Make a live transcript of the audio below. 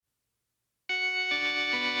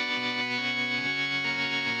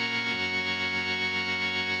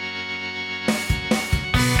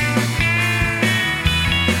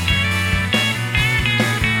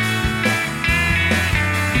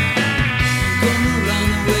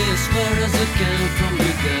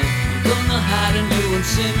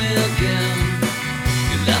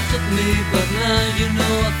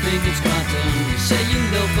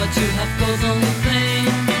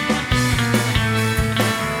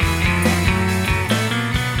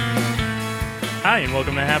Hi, and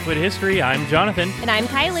welcome to Halfwit History. I'm Jonathan. And I'm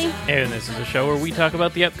Kylie. And this is a show where we talk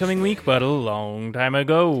about the upcoming week, but a long time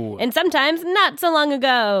ago. And sometimes not so long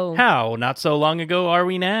ago. How not so long ago are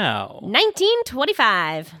we now?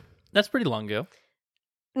 1925. That's pretty long ago.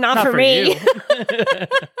 Not for me.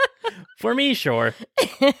 For me, sure.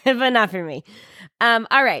 But not for me. All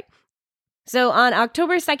right. So on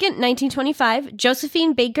October 2nd, 1925,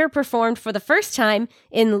 Josephine Baker performed for the first time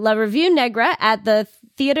in La Revue Negra at the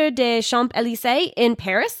Théâtre des Champs-Élysées in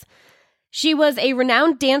Paris. She was a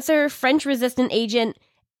renowned dancer, French resistance agent,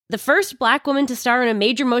 the first black woman to star in a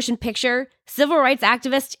major motion picture, civil rights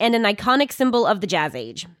activist, and an iconic symbol of the jazz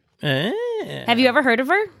age. Have you ever heard of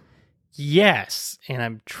her? Yes, and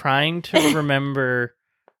I'm trying to remember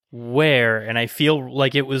where, and I feel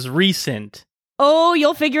like it was recent. Oh,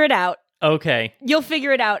 you'll figure it out. Okay. You'll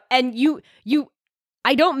figure it out. And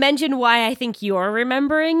I don't mention why I think you're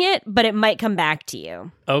remembering it, but it might come back to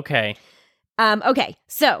you. Okay. Okay,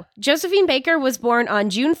 so Josephine Baker was born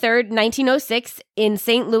on June 3rd, 1906 in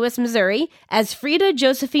St. Louis, Missouri, as Frida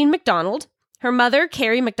Josephine McDonald. Her mother,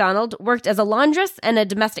 Carrie McDonald, worked as a laundress and a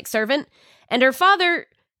domestic servant, and her father,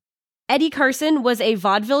 Eddie Carson, was a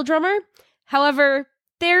vaudeville drummer. However,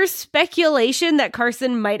 there's speculation that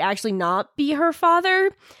Carson might actually not be her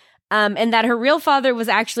father, and that her real father was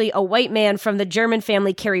actually a white man from the German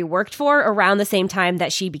family Carrie worked for around the same time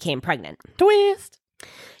that she became pregnant. Twist!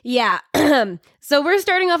 Yeah. So we're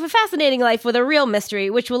starting off a fascinating life with a real mystery,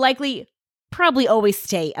 which will probably always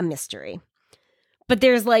stay a mystery. But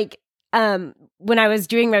there's when I was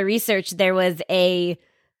doing my research, there was a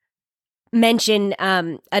mention,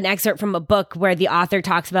 an excerpt from a book where the author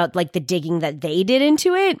talks about the digging that they did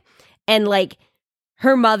into it. And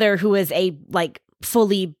her mother, who is a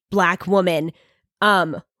fully black woman,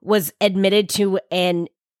 was admitted to an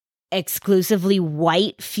exclusively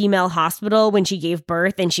white female hospital when she gave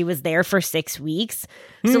birth, and she was there for 6 weeks.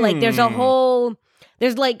 So there's I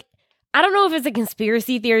don't know if it's a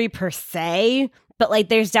conspiracy theory per se, but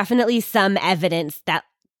there's definitely some evidence that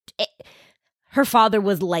her father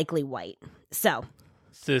was likely white. So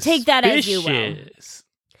take that as you will.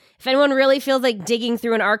 If anyone really feels like digging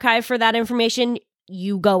through an archive for that information,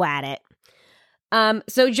 you go at it.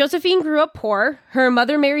 So Josephine grew up poor. Her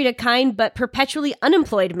mother married a kind but perpetually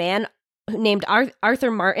unemployed man named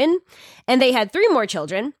Arthur Martin, and they had 3 more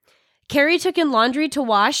children. Carrie took in laundry to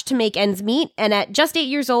wash to make ends meet, and at just 8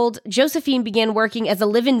 years old, Josephine began working as a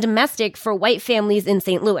live-in domestic for white families in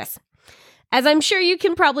St. Louis. As I'm sure you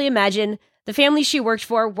can probably imagine, the families she worked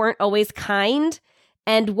for weren't always kind,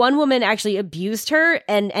 and one woman actually abused her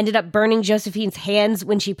and ended up burning Josephine's hands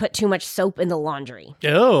when she put too much soap in the laundry.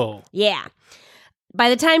 Oh. Yeah. By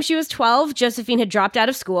the time she was 12, Josephine had dropped out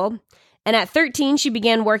of school, and at 13, she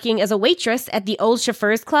began working as a waitress at the Old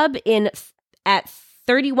Chauffeurs Club at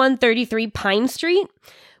 3133 Pine Street,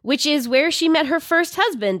 which is where she met her first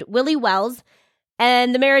husband, Willie Wells,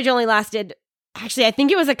 and the marriage only lasted, actually, I think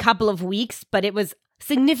it was a couple of weeks, but it was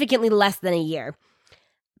significantly less than a year.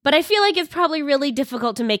 But I feel like it's probably really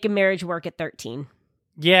difficult to make a marriage work at 13.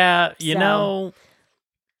 Yeah,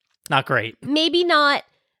 not great. Maybe not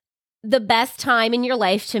the best time in your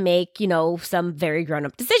life to make, some very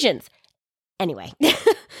grown-up decisions. Anyway,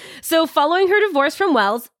 so following her divorce from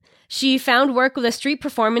Wells, she found work with a street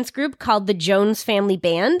performance group called the Jones Family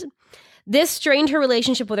Band. This strained her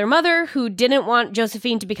relationship with her mother, who didn't want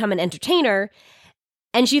Josephine to become an entertainer,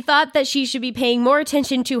 and she thought that she should be paying more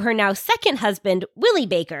attention to her now second husband, Willie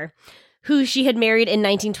Baker, who she had married in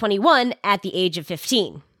 1921 at the age of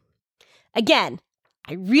 15. Again,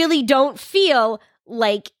 I really don't feel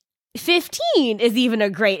like 15 is even a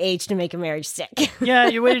great age to make a marriage stick. Yeah,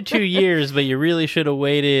 you waited 2 years, but you really should have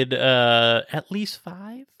waited at least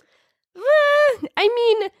 5. I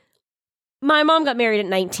mean, my mom got married at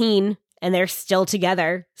 19, and they're still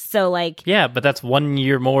together. So, yeah, but that's 1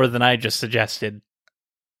 year more than I just suggested.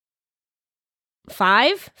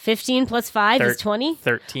 5? 15 plus 5 is 20?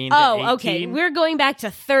 13 to 18. Okay. We're going back to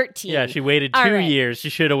 13. Yeah, she waited 2 years. She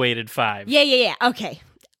should have waited 5. Yeah. Okay.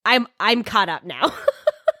 I'm caught up now.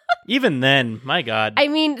 Even then, my God.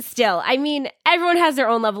 Everyone has their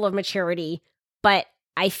own level of maturity, but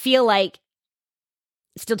I feel like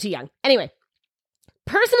still too young. Anyway,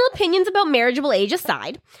 personal opinions about marriageable age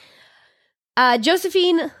aside,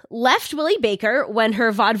 Josephine left Willie Baker when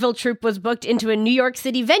her vaudeville troupe was booked into a New York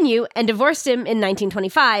City venue and divorced him in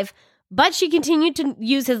 1925, but she continued to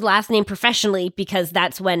use his last name professionally because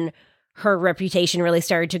that's when her reputation really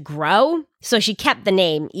started to grow. So she kept the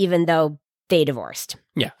name even though they divorced.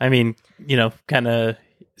 Yeah, kind of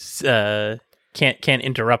can't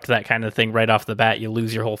interrupt that kind of thing right off the bat. You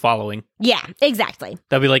lose your whole following. Yeah, exactly.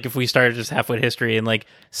 That'd be like if we started just Halfway to History and like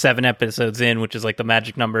 7 episodes in, which is like the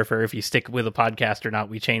magic number for if you stick with a podcast or not,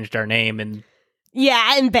 we changed our name and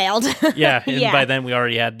bailed. Yeah, and by then we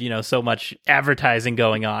already had, so much advertising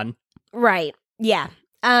going on. Right. Yeah.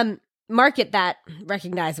 Market that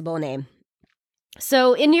recognizable name.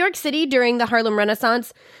 So in New York City during the Harlem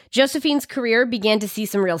Renaissance, Josephine's career began to see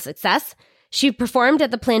some real success. She performed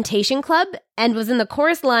at the Plantation Club and was in the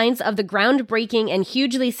chorus lines of the groundbreaking and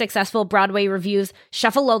hugely successful Broadway revues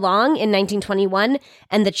Shuffle Along in 1921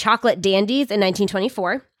 and The Chocolate Dandies in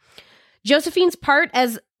 1924. Josephine's part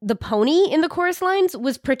as the pony in the chorus lines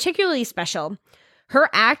was particularly special. Her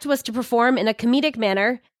act was to perform in a comedic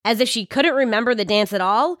manner, as if she couldn't remember the dance at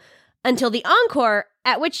all, until the encore,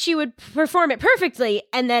 at which she would perform it perfectly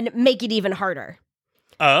and then make it even harder.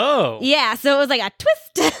 Oh. Yeah, so it was like a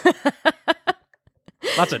twist.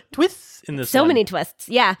 Lots of twists in this So one. many twists,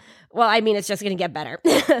 yeah. Well, I mean, it's just going to get better.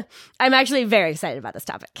 I'm actually very excited about this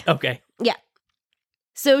topic. Okay. Yeah.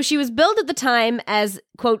 So she was billed at the time as,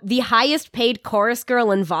 quote, the highest paid chorus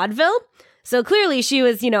girl in vaudeville. So clearly she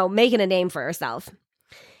was, making a name for herself.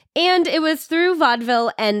 And it was through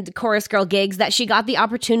vaudeville and chorus girl gigs that she got the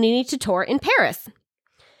opportunity to tour in Paris.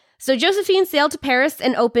 So Josephine sailed to Paris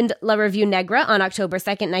and opened La Revue Negra on October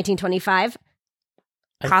 2nd, 1925.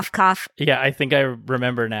 Cough, cough. Yeah, I think I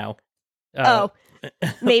remember now.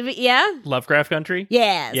 Maybe, yeah? Lovecraft Country?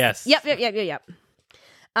 Yes. Yep.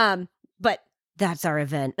 But that's our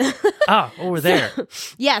event. We're there.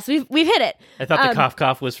 Yes, we've hit it. I thought the cough,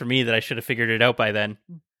 cough was for me, that I should have figured it out by then.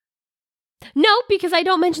 No, because I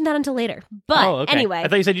don't mention that until later. But anyway. I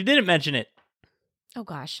thought you said you didn't mention it. Oh,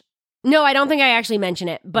 gosh. No, I don't think I actually mention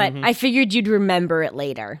it, but I figured you'd remember it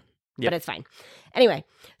later. Yep. But it's fine. Anyway,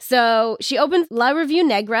 so she opened La Revue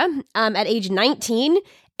Negra at age 19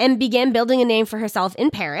 and began building a name for herself in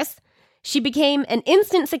Paris. She became an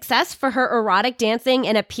instant success for her erotic dancing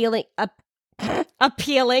and appealing.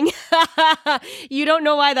 You don't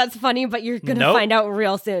know why that's funny, but you're going to find out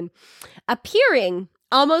real soon. Appearing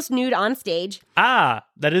almost nude on stage. That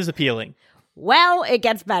is appealing. Well, it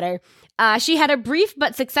gets better. She had a brief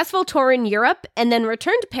but successful tour in Europe and then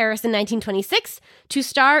returned to Paris in 1926 to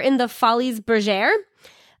star in the Folies Bergère,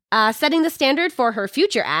 setting the standard for her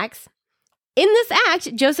future acts. In this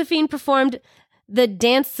act, Josephine performed the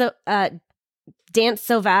dance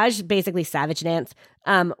sauvage, basically savage dance,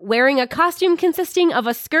 wearing a costume consisting of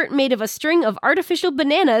a skirt made of a string of artificial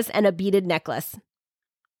bananas and a beaded necklace.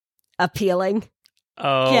 Appealing.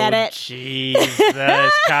 Oh, get it? Jesus,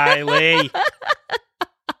 Kylie.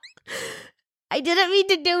 I didn't mean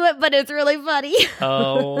to do it, but it's really funny.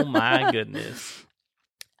 Oh, my goodness.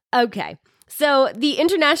 Okay. So the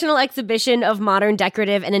International Exhibition of Modern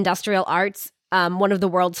Decorative and Industrial Arts, one of the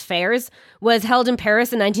world's fairs, was held in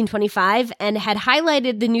Paris in 1925 and had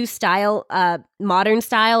highlighted the new style, modern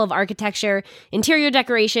style of architecture, interior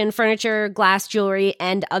decoration, furniture, glass, jewelry,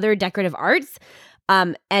 and other decorative arts,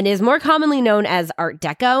 and is more commonly known as Art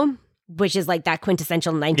Deco, which is like that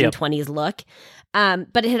quintessential 1920s look.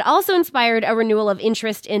 But it had also inspired a renewal of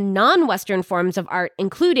interest in non-Western forms of art,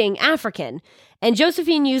 including African. And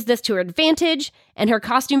Josephine used this to her advantage, and her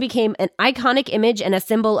costume became an iconic image and a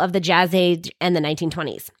symbol of the Jazz Age and the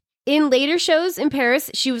 1920s. In later shows in Paris,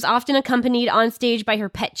 she was often accompanied on stage by her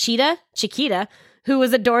pet cheetah, Chiquita, who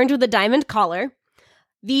was adorned with a diamond collar.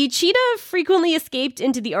 The cheetah frequently escaped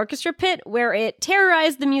into the orchestra pit, where it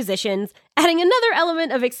terrorized the musicians, adding another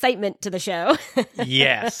element of excitement to the show.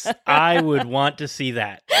 Yes, I would want to see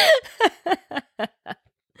that.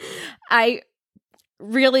 I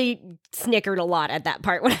really snickered a lot at that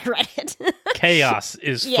part when I read it. Chaos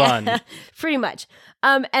is fun. Pretty much.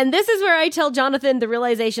 And this is where I tell Jonathan the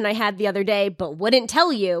realization I had the other day, but wouldn't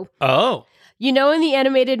tell you. Oh. You know, in the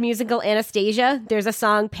animated musical Anastasia, there's a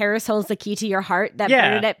song, Paris Holds the Key to Your Heart, that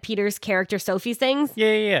Bernadette Peters' character Sophie sings?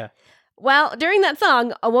 Yeah. Well, during that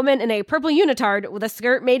song, a woman in a purple unitard with a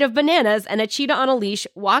skirt made of bananas and a cheetah on a leash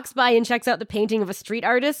walks by and checks out the painting of a street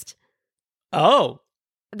artist. Oh.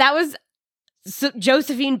 That was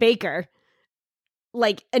Josephine Baker.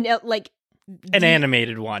 An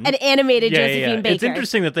animated one. An animated Josephine Baker. It's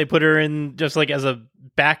interesting that they put her in just like as a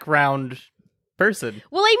background person.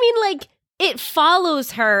 Well, I mean, like, it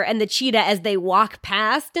follows her and the cheetah as they walk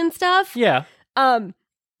past and stuff. Yeah. But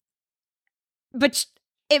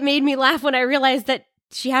it made me laugh when I realized that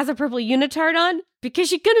she has a purple unitard on because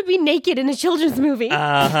she's going to be naked in a children's movie.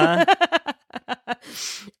 Uh-huh.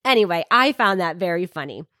 Anyway, I found that very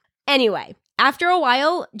funny. Anyway, After a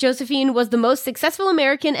while, Josephine was the most successful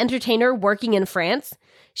American entertainer working in France.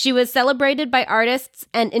 She was celebrated by artists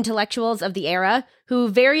and intellectuals of the era, who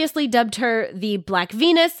variously dubbed her the Black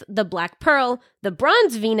Venus, the Black Pearl, the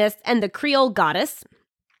Bronze Venus, and the Creole Goddess.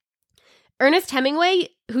 Ernest Hemingway,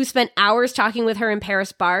 who spent hours talking with her in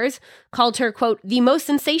Paris bars, called her, quote, the most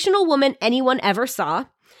sensational woman anyone ever saw.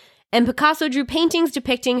 And Picasso drew paintings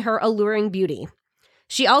depicting her alluring beauty.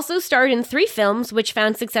 She also starred in 3 films which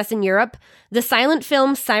found success in Europe: the silent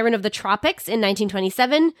film Siren of the Tropics in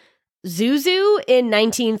 1927, Zuzu in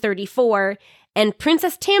 1934, and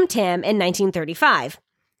Princess Tam Tam in 1935.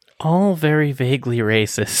 All very vaguely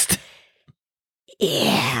racist.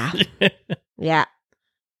 Yeah. Yeah.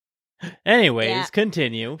 Anyways,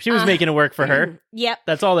 continue. She was making it work for her. Yep.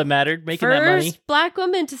 That's all that mattered, making that money. First Black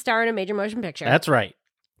woman to star in a major motion picture. That's right.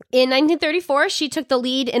 In 1934, she took the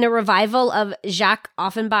lead in a revival of Jacques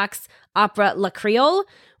Offenbach's opera La Creole,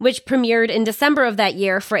 which premiered in December of that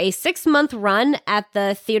year for a 6-month run at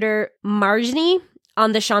the Théâtre Marigny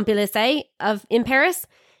on the Champs-Élysées in Paris.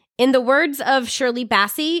 In the words of Shirley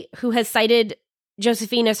Bassey, who has cited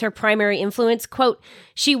Josephine as her primary influence, quote,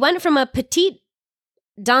 she went from a petite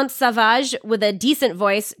danse sauvage with a decent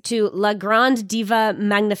voice to La Grande Diva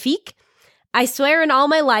Magnifique. I swear in all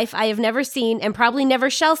my life I have never seen, and probably never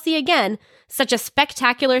shall see again, such a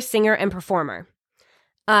spectacular singer and performer.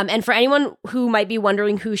 And for anyone who might be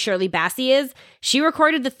wondering who Shirley Bassey is, she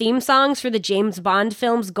recorded the theme songs for the James Bond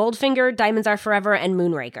films Goldfinger, Diamonds Are Forever, and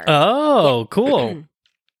Moonraker. Oh, yeah. Cool.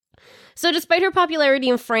 So despite her popularity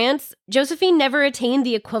in France, Josephine never attained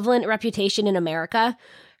the equivalent reputation in America.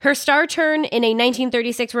 Her star turn in a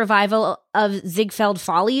 1936 revival of Ziegfeld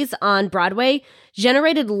Follies on Broadway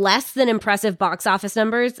generated less than impressive box office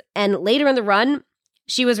numbers, and later in the run,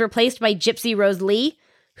 she was replaced by Gypsy Rose Lee,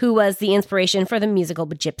 who was the inspiration for the musical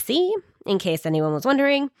Gypsy, in case anyone was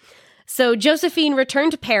wondering. So Josephine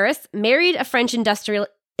returned to Paris, married a French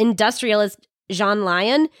industrialist Jean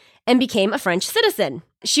Lion, and became a French citizen.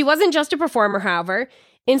 She wasn't just a performer, however.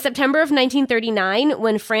 In September of 1939,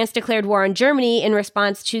 when France declared war on Germany in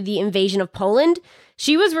response to the invasion of Poland,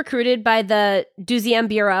 she was recruited by the 12e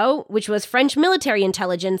Bureau, which was French military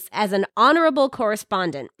intelligence, as an honorable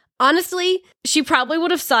correspondent. Honestly, she probably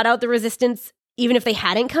would have sought out the resistance even if they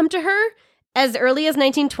hadn't come to her. As early as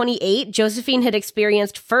 1928, Josephine had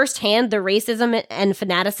experienced firsthand the racism and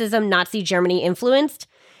fanaticism Nazi Germany influenced.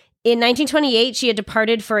 In 1928, she had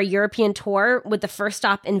departed for a European tour with the first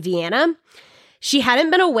stop in Vienna. She hadn't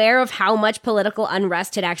been aware of how much political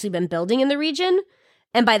unrest had actually been building in the region.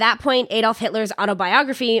 And by that point, Adolf Hitler's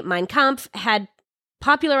autobiography, Mein Kampf, had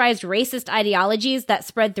popularized racist ideologies that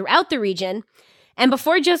spread throughout the region. And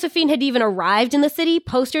before Josephine had even arrived in the city,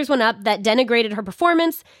 posters went up that denigrated her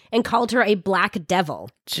performance and called her a black devil.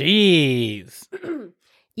 Jeez.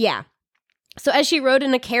 Yeah. So as she rode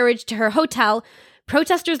in a carriage to her hotel,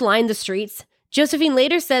 protesters lined the streets. Josephine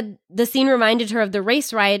later said the scene reminded her of the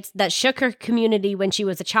race riots that shook her community when she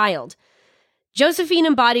was a child. Josephine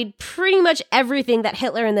embodied pretty much everything that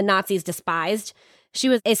Hitler and the Nazis despised. She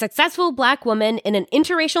was a successful black woman in an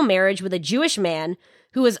interracial marriage with a Jewish man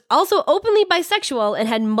who was also openly bisexual and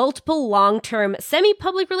had multiple long-term,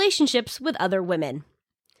 semi-public relationships with other women.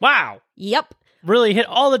 Wow. Yep. Really hit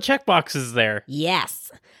all the checkboxes there.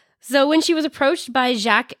 Yes. So when she was approached by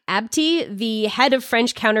Jacques Abti, the head of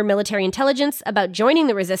French counter-military intelligence, about joining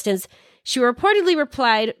the resistance, she reportedly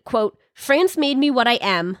replied, quote, France made me what I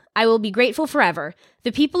am. I will be grateful forever.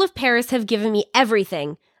 The people of Paris have given me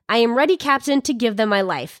everything. I am ready, Captain, to give them my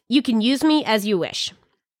life. You can use me as you wish.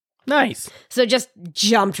 Nice. So just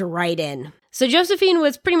jumped right in. So Josephine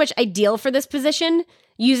was pretty much ideal for this position,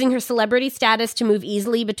 using her celebrity status to move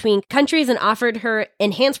easily between countries and offered her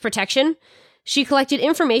enhanced protection. She collected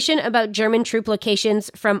information about German troop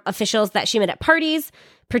locations from officials that she met at parties,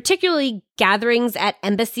 particularly gatherings at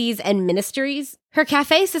embassies and ministries. Her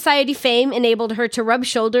Café Society fame enabled her to rub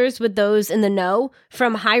shoulders with those in the know,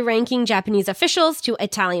 from high-ranking Japanese officials to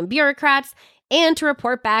Italian bureaucrats, and to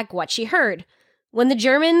report back what she heard. When the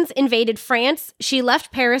Germans invaded France, she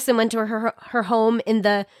left Paris and went to her home in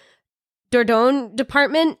the Dordogne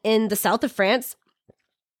department in the south of France,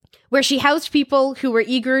 where she housed people who were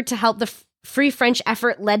eager to help the Free French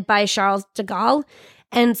effort led by Charles de Gaulle,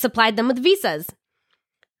 and supplied them with visas.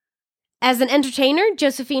 As an entertainer,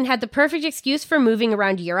 Josephine had the perfect excuse for moving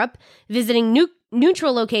around Europe, visiting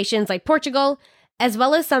neutral locations like Portugal, as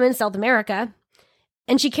well as some in South America.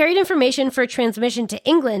 And she carried information for transmission to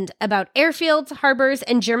England about airfields, harbors,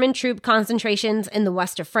 and German troop concentrations in the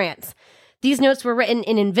west of France. These notes were written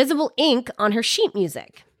in invisible ink on her sheet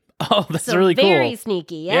music. Oh, that's really cool. Very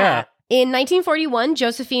sneaky, yeah. In 1941,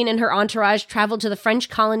 Josephine and her entourage traveled to the French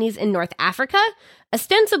colonies in North Africa,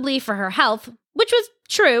 ostensibly for her health, which was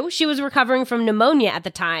true. She was recovering from pneumonia at the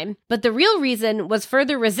time, but the real reason was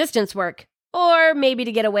further resistance work, or maybe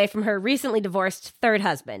to get away from her recently divorced third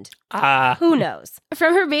husband. Who knows?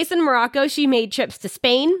 From her base in Morocco, she made trips to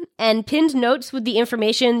Spain and pinned notes with the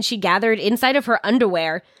information she gathered inside of her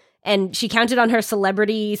underwear, and she counted on her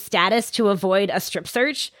celebrity status to avoid a strip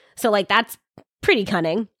search. So, that's pretty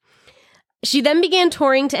cunning. She then began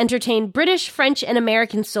touring to entertain British, French, and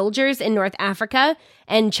American soldiers in North Africa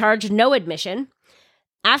and charged no admission.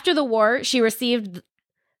 After the war, she received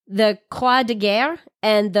the Croix de Guerre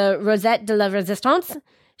and the Rosette de la Résistance.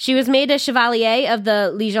 She was made a Chevalier of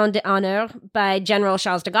the Légion d'Honneur by General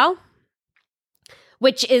Charles de Gaulle,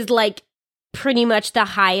 which is pretty much the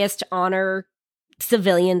highest honor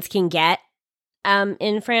civilians can get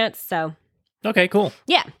in France. So, okay, cool.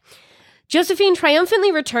 Yeah. Josephine triumphantly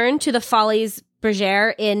returned to the Folies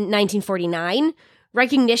Bergère in 1949.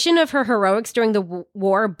 Recognition of her heroics during the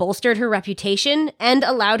war bolstered her reputation and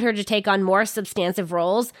allowed her to take on more substantive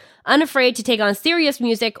roles, unafraid to take on serious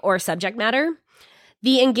music or subject matter.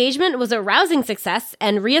 The engagement was a rousing success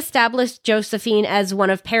and reestablished Josephine as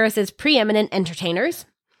one of Paris's preeminent entertainers.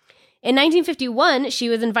 In 1951, she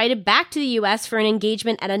was invited back to the U.S. for an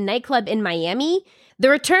engagement at a nightclub in Miami. The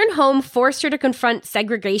return home forced her to confront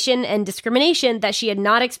segregation and discrimination that she had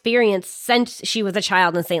not experienced since she was a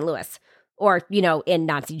child in St. Louis, or, in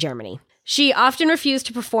Nazi Germany. She often refused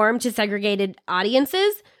to perform to segregated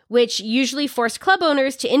audiences, which usually forced club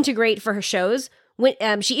owners to integrate for her shows.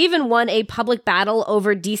 She even won a public battle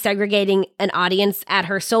over desegregating an audience at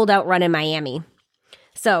her sold-out run in Miami.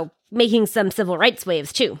 So, making some civil rights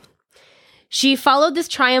waves, too. She followed this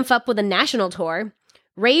triumph up with a national tour.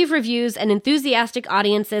 Rave reviews and enthusiastic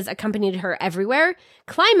audiences accompanied her everywhere,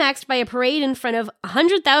 climaxed by a parade in front of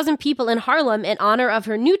 100,000 people in Harlem in honor of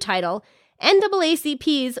her new title,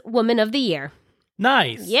 NAACP's Woman of the Year.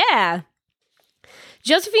 Nice. Yeah.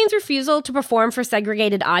 Josephine's refusal to perform for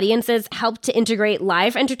segregated audiences helped to integrate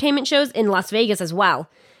live entertainment shows in Las Vegas as well.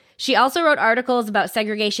 She also wrote articles about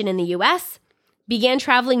segregation in the U.S., began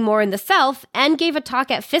traveling more in the South, and gave a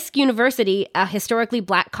talk at Fisk University, a historically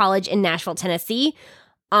black college in Nashville, Tennessee,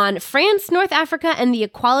 on France, North Africa, and the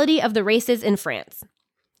equality of the races in France.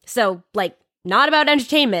 So, not about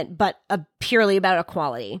entertainment, but purely about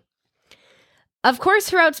equality. Of course,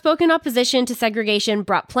 her outspoken opposition to segregation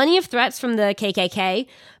brought plenty of threats from the KKK,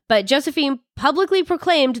 but Josephine publicly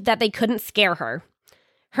proclaimed that they couldn't scare her.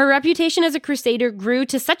 Her reputation as a crusader grew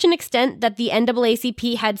to such an extent that the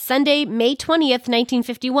NAACP had Sunday, May 20th,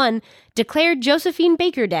 1951, declared Josephine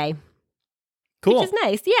Baker Day. Cool. Which is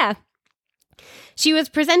nice, yeah. She was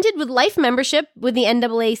presented with life membership with the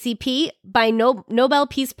NAACP by Nobel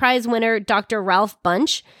Peace Prize winner Dr. Ralph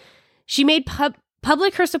Bunche. She made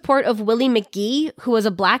public her support of Willie McGee, who was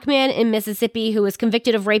a black man in Mississippi who was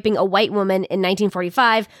convicted of raping a white woman in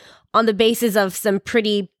 1945 on the basis of some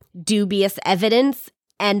pretty dubious evidence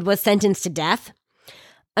and was sentenced to death.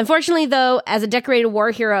 Unfortunately, though, as a decorated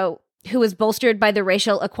war hero who was bolstered by the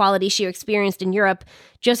racial equality she experienced in Europe,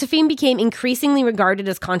 Josephine became increasingly regarded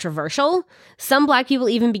as controversial. Some black people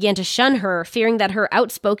even began to shun her, fearing that her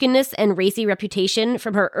outspokenness and racy reputation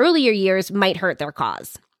from her earlier years might hurt their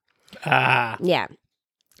cause. Yeah.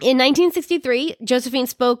 In 1963, Josephine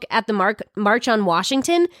spoke at the March on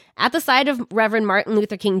Washington at the side of Reverend Martin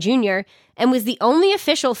Luther King Jr. and was the only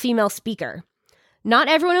official female speaker. Not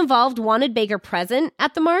everyone involved wanted Baker present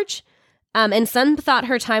at the march, and some thought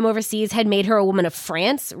her time overseas had made her a woman of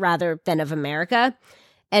France rather than of America,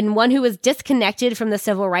 and one who was disconnected from the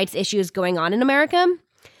civil rights issues going on in America.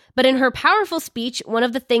 But in her powerful speech, one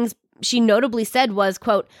of the things she notably said was,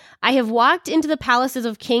 quote, "I have walked into the palaces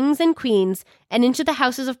of kings and queens and into the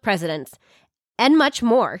houses of presidents, and much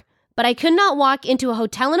more, but I could not walk into a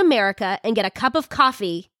hotel in America and get a cup of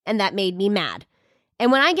coffee, and that made me mad.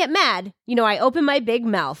 And when I get mad, I open my big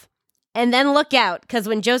mouth. And then look out, because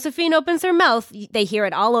when Josephine opens her mouth, they hear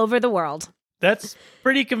it all over the world." That's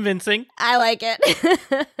pretty convincing. I like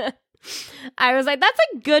it. I was like, that's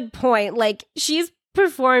a good point. She's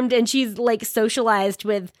performed and she's, socialized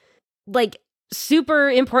with, super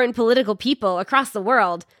important political people across the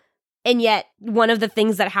world. And yet, one of the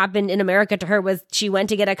things that happened in America to her was she went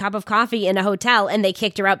to get a cup of coffee in a hotel and they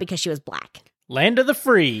kicked her out because she was black. Land of the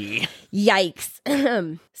free. Yikes.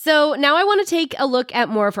 So now I want to take a look at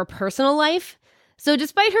more of her personal life. So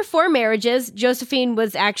despite her 4 marriages, Josephine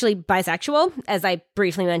was actually bisexual, as I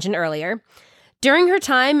briefly mentioned earlier. During her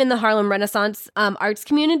time in the Harlem Renaissance arts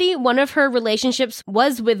community, one of her relationships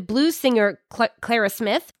was with blues singer Clara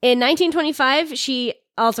Smith. In 1925, she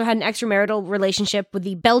also had an extramarital relationship with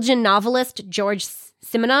the Belgian novelist George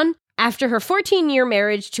Simenon. After her 14-year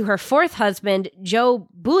marriage to her fourth husband, Joe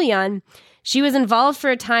Bouillon, she was involved for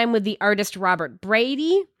a time with the artist Robert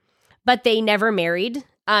Brady, but they never married.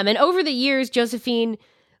 And over the years, Josephine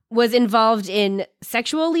was involved in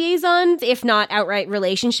sexual liaisons, if not outright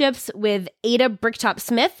relationships, with Ada Bricktop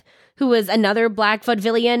Smith, who was another black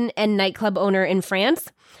vaudevillian and nightclub owner in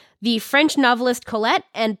France, the French novelist Colette,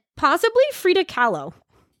 and possibly Frida Kahlo.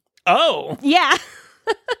 Oh. Yeah.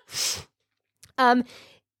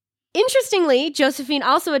 Interestingly, Josephine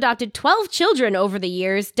also adopted 12 children over the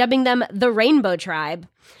years, dubbing them the Rainbow Tribe.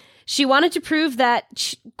 She wanted to prove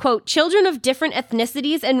that, quote, children of different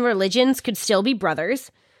ethnicities and religions could still be brothers.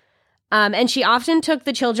 And she often took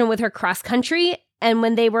the children with her cross-country, and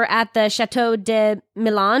when they were at the Chateau de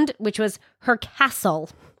Milande, which was her castle.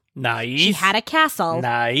 Nice. She had a castle.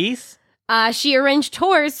 Nice. She arranged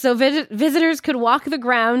tours so visitors could walk the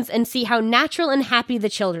grounds and see how natural and happy the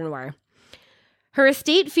children were. Her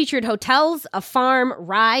estate featured hotels, a farm,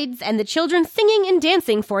 rides, and the children singing and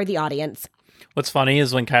dancing for the audience. What's funny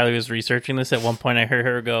is when Kylie was researching this, at one point I heard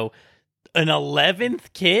her go, an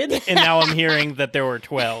 11th kid? And now I'm hearing that there were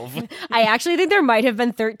 12. I actually think there might have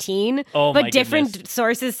been 13. Oh, but my different goodness.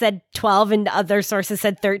 sources said 12 and other sources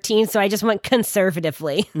said 13, so I just went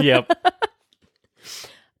conservatively. Yep.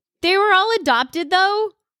 They were all adopted,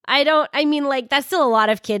 though. That's still a lot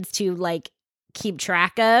of kids to, keep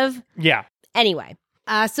track of. Yeah. Anyway,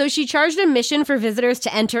 so she charged admission for visitors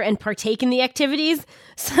to enter and partake in the activities,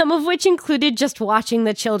 some of which included just watching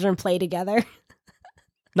the children play together.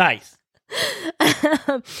 Nice.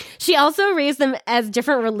 She also raised them as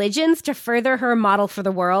different religions to further her model for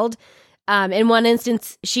the world. In one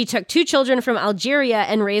instance, she took 2 children from Algeria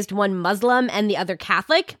and raised one Muslim and the other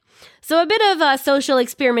Catholic. So a bit of social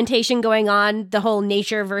experimentation going on, the whole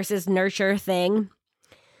nature versus nurture thing.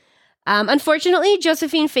 Unfortunately,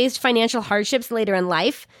 Josephine faced financial hardships later in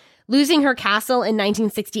life, losing her castle in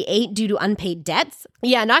 1968 due to unpaid debts.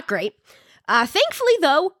 Yeah, not great. Thankfully,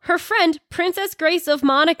 though, her friend, Princess Grace of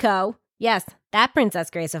Monaco, yes, that Princess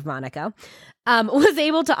Grace of Monaco, was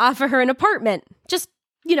able to offer her an apartment. Just,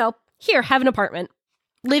 here, have an apartment.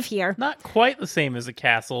 Live here. Not quite the same as a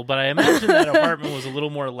castle, but I imagine that apartment was a little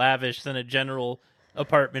more lavish than a general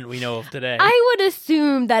apartment we know of today. I would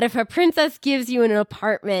assume that if a princess gives you an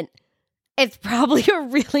apartment, it's probably a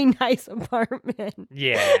really nice apartment.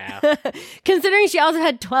 Yeah. Considering she also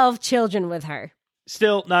had 12 children with her.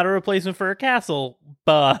 Still not a replacement for a castle,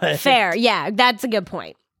 but... Fair, yeah, that's a good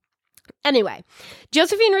point. Anyway,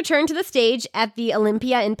 Josephine returned to the stage at the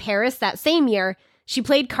Olympia in Paris that same year. She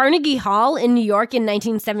played Carnegie Hall in New York in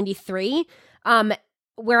 1973,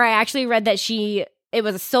 where I actually read that it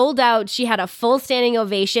was sold out. She had a full standing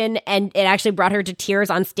ovation, and it actually brought her to tears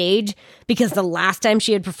on stage because the last time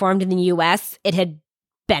she had performed in the U.S., it had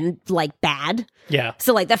been, bad. Yeah.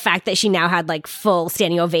 So, the fact that she now had, full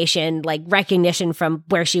standing ovation, recognition from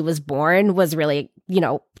where she was born was really,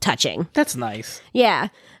 touching. That's nice. Yeah.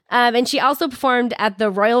 And she also performed at the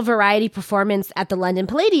Royal Variety Performance at the London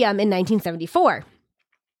Palladium in 1974.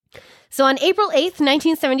 So on April 8th,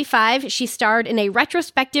 1975, she starred in a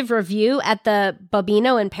retrospective review at the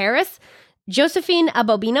Bobino in Paris. Josephine à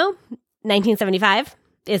Bobino, 1975,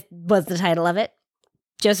 was the title of it.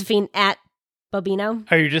 Josephine at Bobino.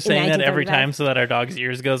 Are you just saying that every time so that our dog's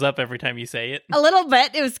ears goes up every time you say it? A little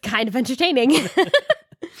bit. It was kind of entertaining.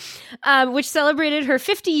 Which celebrated her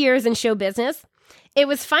 50 years in show business. It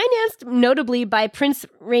was financed notably by Prince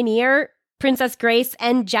Rainier, Princess Grace,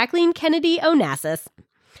 and Jacqueline Kennedy Onassis.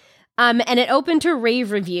 And it opened to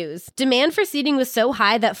rave reviews. Demand for seating was so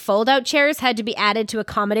high that fold-out chairs had to be added to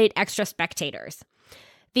accommodate extra spectators.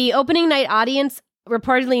 The opening night audience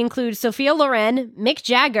reportedly includes Sophia Loren, Mick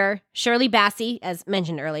Jagger, Shirley Bassey, as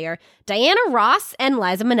mentioned earlier, Diana Ross, and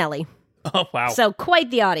Liza Minnelli. Oh, wow. So quite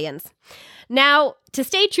the audience. Now, to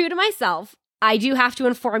stay true to myself, I do have to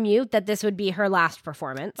inform you that this would be her last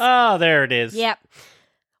performance. Oh, there it is. Yep.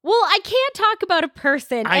 Well, I can't talk about a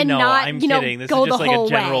person I and know, not, I'm you know, kidding. This go is just the like whole a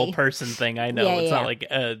general way. person thing. I know. Yeah, it's yeah. not like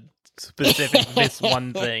a specific this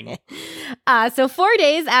one thing. So 4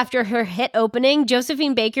 days after her hit opening,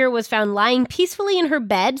 Josephine Baker was found lying peacefully in her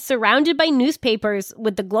bed, surrounded by newspapers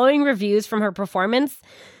with the glowing reviews from her performance.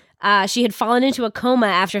 She had fallen into a coma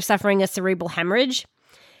after suffering a cerebral hemorrhage.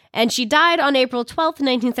 And she died on April 12th,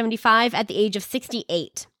 1975, at the age of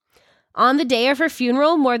 68. On the day of her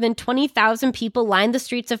funeral, more than 20,000 people lined the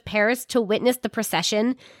streets of Paris to witness the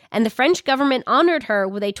procession, and the French government honored her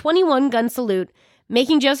with a 21-gun salute,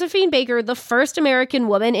 making Josephine Baker the first American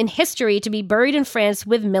woman in history to be buried in France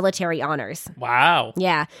with military honors. Wow.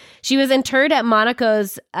 Yeah. She was interred at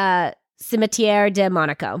Monaco's Cimetière de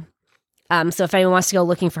Monaco. So if anyone wants to go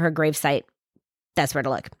looking for her gravesite, that's where to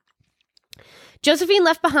look. Josephine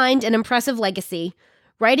left behind an impressive legacy.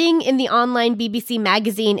 Writing in the online BBC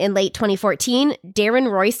magazine in late 2014,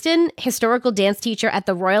 Darren Royston, historical dance teacher at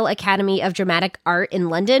the Royal Academy of Dramatic Art in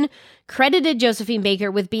London, credited Josephine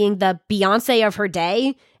Baker with being the Beyoncé of her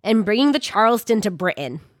day and bringing the Charleston to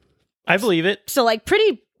Britain. I believe it. So,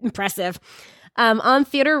 pretty impressive. On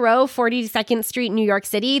Theater Row, 42nd Street, New York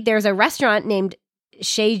City, there's a restaurant named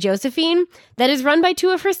Chez Josephine that is run by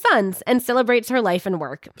two of her sons and celebrates her life and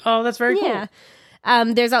work. Oh, that's very cool.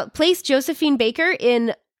 There's a place, Josephine Baker,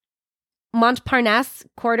 in Montparnasse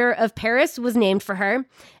quarter of Paris was named for her,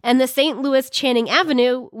 and the St. Louis Channing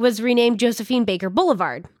Avenue was renamed Josephine Baker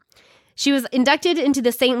Boulevard. She was inducted into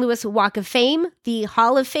the St. Louis Walk of Fame, the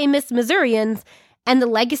Hall of Famous Missourians, and the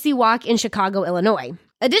Legacy Walk in Chicago, Illinois.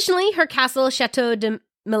 Additionally, her castle, Chateau de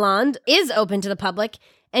Milande, is open to the public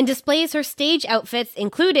and displays her stage outfits,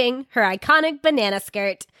 including her iconic banana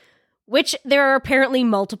skirt, which there are apparently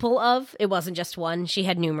multiple of. It wasn't just one. She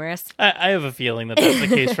had numerous. I have a feeling that that's the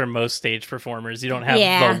case for most stage performers. You don't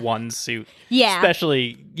have the one suit. Yeah.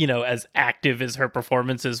 Especially, as active as her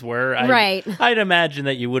performances were. Right. I'd imagine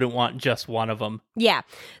that you wouldn't want just one of them. Yeah.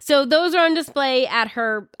 So those are on display at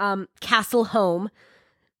her castle home,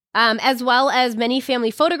 as well as many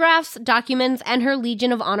family photographs, documents, and her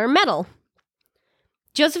Legion of Honor medal.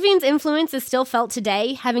 Josephine's influence is still felt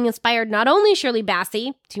today, having inspired not only Shirley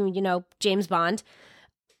Bassey to, James Bond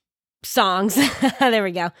songs, there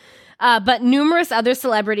we go, but numerous other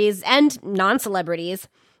celebrities and non-celebrities.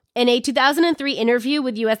 In a 2003 interview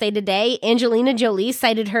with USA Today, Angelina Jolie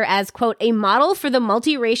cited her as, quote, a model for the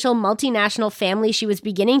multiracial, multinational family she was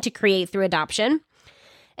beginning to create through adoption.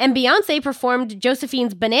 And Beyoncé performed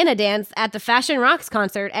Josephine's Banana Dance at the Fashion Rocks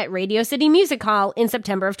concert at Radio City Music Hall in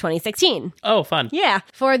September of 2016. Oh, fun. Yeah.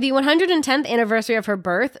 For the 110th anniversary of her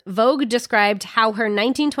birth, Vogue described how her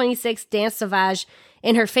 1926 dance sauvage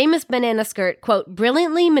in her famous banana skirt, quote,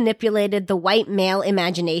 brilliantly manipulated the white male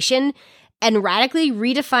imagination and radically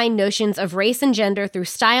redefined notions of race and gender through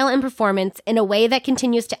style and performance in a way that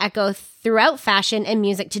continues to echo throughout fashion and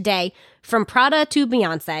music today, from Prada to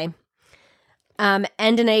Beyoncé. And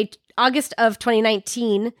in August of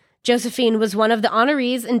 2019, Josephine was one of the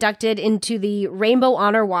honorees inducted into the Rainbow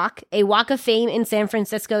Honor Walk, a walk of fame in San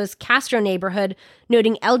Francisco's Castro neighborhood,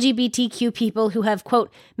 noting LGBTQ people who have,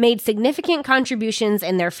 quote, made significant contributions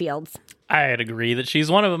in their fields. I'd agree that she's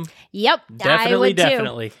one of them. Yep, definitely, I would too.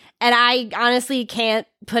 Definitely. And I honestly can't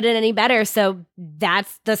put it any better. So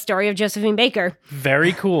that's the story of Josephine Baker.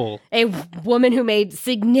 Very cool. A woman who made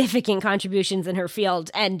significant contributions in her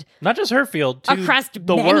field, and not just her field, to across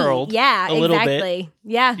the many. world. Yeah, a little exactly.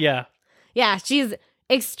 bit. Yeah. Yeah, she's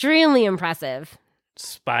extremely impressive.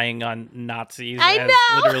 Spying on Nazis I as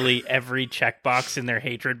know! literally every checkbox in their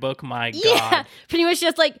hatred book. My God. Yeah, pretty much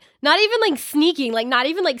just not even sneaking, not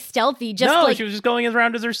even stealthy. Just no, she was just going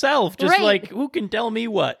around as herself. Just right. who can tell me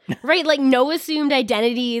what? Right, no assumed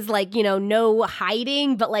identities, no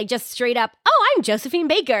hiding, but just straight up, oh, I'm Josephine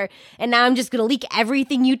Baker, and now I'm just going to leak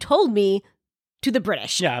everything you told me to the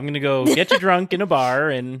British. Yeah, I'm going to go get you drunk in a bar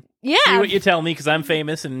and see what you tell me because I'm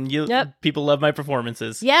famous and people love my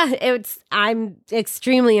performances. Yeah, I'm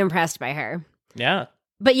extremely impressed by her. Yeah.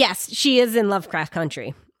 But yes, she is in Lovecraft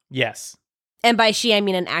Country. Yes. And by she, I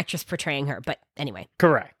mean an actress portraying her. But anyway.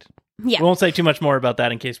 Correct. Yeah. We won't say too much more about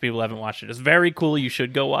that in case people haven't watched it. It's very cool. You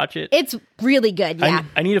should go watch it. It's really good, yeah.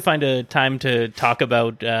 I need to find a time to talk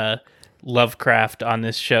about Lovecraft on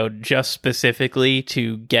this show, just specifically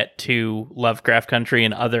to get to Lovecraft Country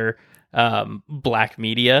and other black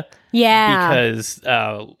media. Yeah. Because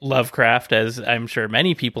Lovecraft, as I'm sure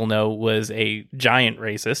many people know, was a giant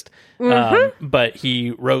racist. Mm-hmm. But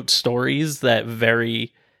he wrote stories that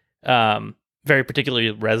very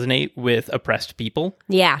particularly resonate with oppressed people.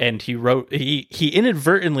 Yeah. And he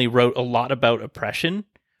inadvertently wrote a lot about oppression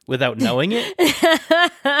without knowing it.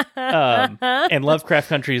 And Lovecraft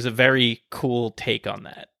Country is a very cool take on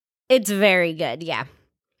that. It's very good, yeah.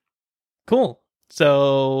 Cool.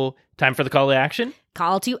 So, time for the call to action?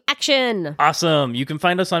 Call to action. Awesome. You can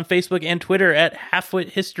find us on Facebook and Twitter at Halfwit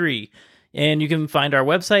History. And you can find our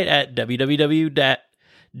website at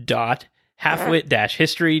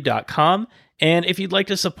www.halfwit-history.com. And if you'd like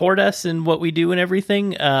to support us in what we do and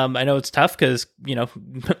everything, I know it's tough because,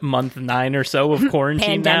 month 9 or so of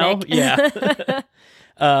quarantine now. Yeah.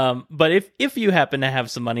 But if you happen to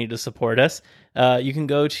have some money to support us, you can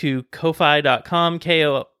go to ko-fi.com,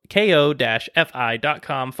 ko-fi.com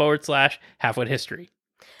 /halfwithistory.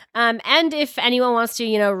 And if anyone wants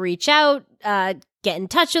to, reach out, get in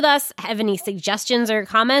touch with us, have any suggestions or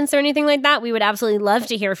comments or anything like that, we would absolutely love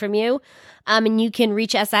to hear from you. And you can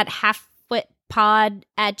reach us at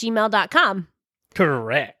halfwitpod@gmail.com.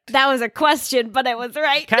 Correct. That was a question, but it was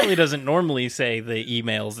right. Kylie doesn't normally say the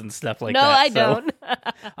emails and stuff like that. No, I don't.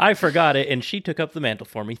 I forgot it, and she took up the mantle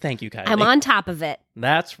for me. Thank you, Kylie. I'm on top of it.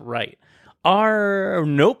 That's right.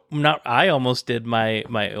 Nope, not. I almost did my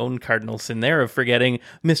own cardinal sin there of forgetting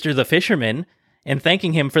Mr. the Fisherman and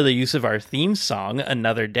thanking him for the use of our theme song,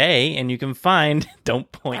 Another Day. And you can find,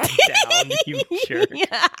 don't point down, you jerk.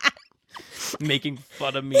 Making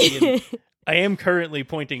fun of me. And I am currently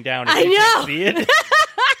pointing down. If you can't see it.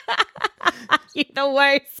 You're the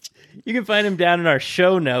worst. You can find him down in our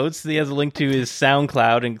show notes. He has a link to his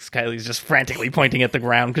SoundCloud, and Kylie's just frantically pointing at the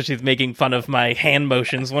ground because she's making fun of my hand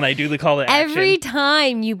motions when I do the call to action. Every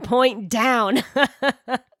time you point down.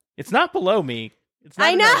 It's not below me. It's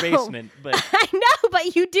not in our basement. But I know,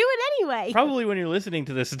 but you do it anyway. Probably when you're listening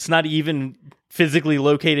to this, it's not even physically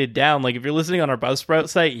located down. Like if you're listening on our Buzzsprout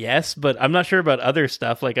site, yes, but I'm not sure about other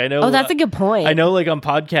stuff. Like I know. Oh, that's a good point. I know, like on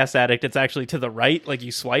Podcast Addict, it's actually to the right. Like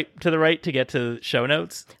you swipe to the right to get to show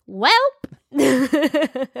notes. Welp.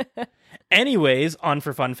 Anyways, on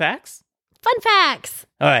for fun facts. Fun facts.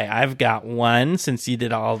 All right, I've got one since you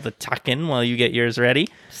did all the talking while you get yours ready.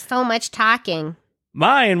 So much talking.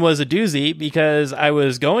 Mine was a doozy because I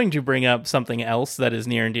was going to bring up something else that is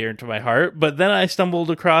near and dear to my heart, but then I stumbled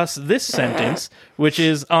across this sentence, which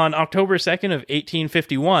is on October 2nd of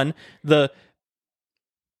 1851, the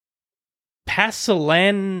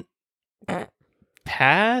Pasillalinic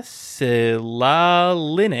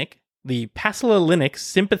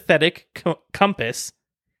sympathetic compass.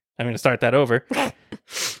 I'm going to start that over.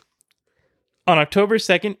 On October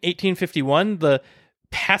 2nd, 1851, the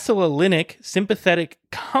Pasillalinic sympathetic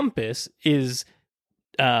compass is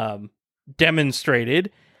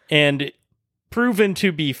demonstrated and proven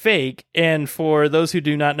to be fake. And for those who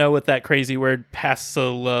do not know what that crazy word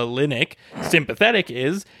Pasillalinic sympathetic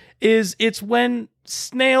is it's when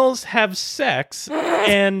snails have sex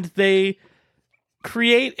and they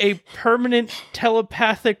create a permanent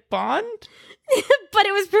telepathic bond. But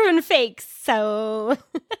it was proven fake, so...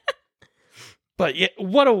 But yeah,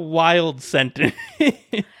 what a wild sentence.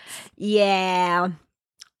 Yeah.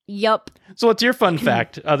 Yup. So what's your fun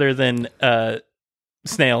fact other than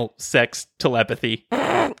snail sex telepathy?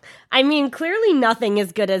 I mean, clearly nothing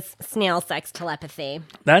as good as snail sex telepathy.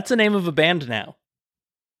 That's the name of a band now.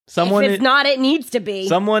 If it's not, it needs to be.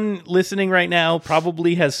 Someone listening right now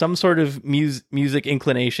probably has some sort of music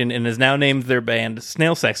inclination and has now named their band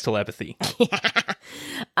Snail Sex Telepathy.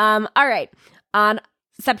 All right. On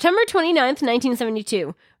September 29th,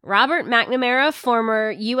 1972, Robert McNamara,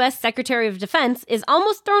 former U.S. Secretary of Defense, is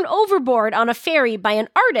almost thrown overboard on a ferry by an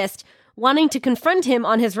artist wanting to confront him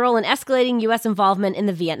on his role in escalating U.S. involvement in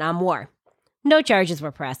the Vietnam War. No charges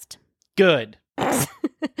were pressed. Good.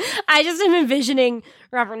 I just am envisioning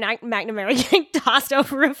Robert McNamara getting tossed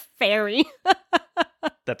over a ferry.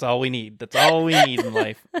 That's all we need. That's all we need in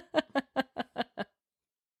life.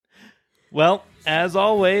 Well, as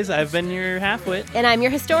always, I've been your halfwit. And I'm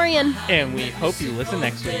your historian. And we hope you listen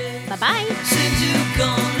next week. Bye-bye.